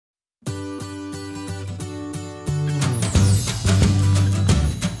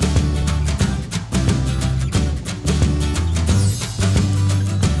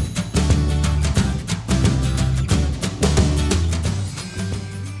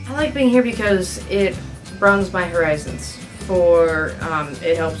I like being here because it broadens my horizons.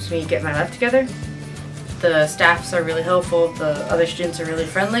 It helps me get my life together. The staffs are really helpful, the other students are really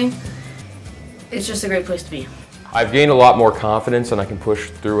friendly. It's just a great place to be. I've gained a lot more confidence and I can push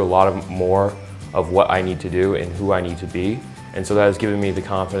through a lot more of what I need to do and who I need to be. And so that has given me the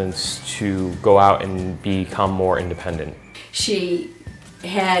confidence to go out and become more independent. She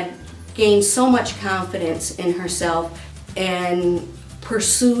had gained so much confidence in herself and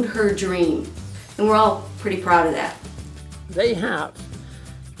pursued her dream. And we're all pretty proud of that. They have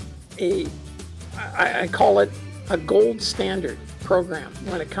I call it a gold standard program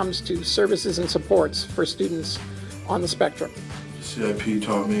when it comes to services and supports for students on the spectrum. CIP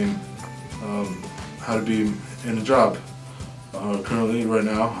taught me how to be in a job. Currently, right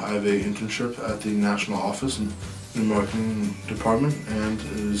now, I have an internship at the national office in the marketing department, and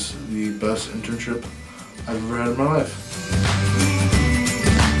it is the best internship I've ever had in my life.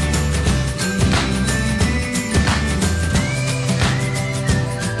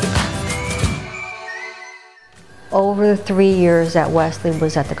 Over the 3 years that Wesley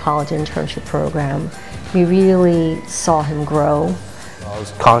was at the college internship program, we really saw him grow. I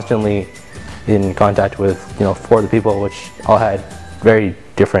was constantly in contact with, 4 of the people, which all had very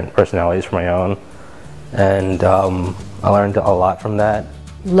different personalities from my own, and I learned a lot from that.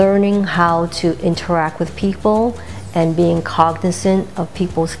 Learning how to interact with people and being cognizant of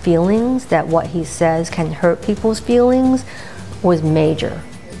people's feelings, that what he says can hurt people's feelings, was major.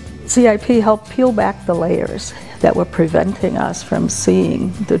 CIP helped peel back the layers that were preventing us from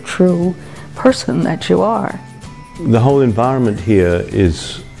seeing the true person that you are. The whole environment here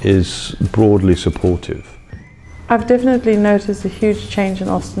is broadly supportive. I've definitely noticed a huge change in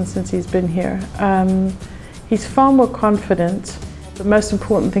Austin since he's been here. He's far more confident. The most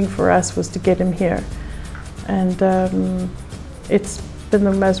important thing for us was to get him here. And it's been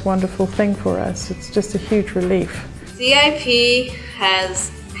the most wonderful thing for us. It's just a huge relief. CIP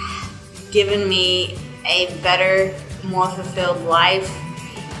has given me a better, more fulfilled life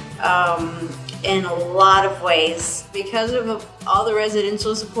in a lot of ways. Because of all the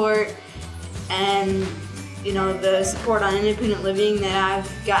residential support and the support on independent living that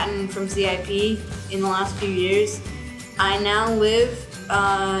I've gotten from CIP in the last few years, I now live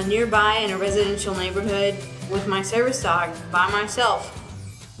nearby in a residential neighborhood with my service dog by myself.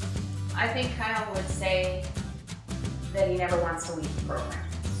 I think Kyle would say that he never wants to leave the program.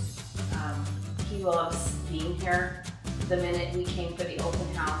 He loves being here. The minute we came for the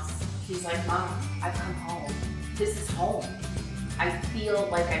open house, he's like, Mom, I've come home. This is home. I feel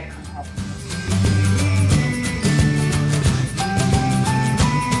like I've come home.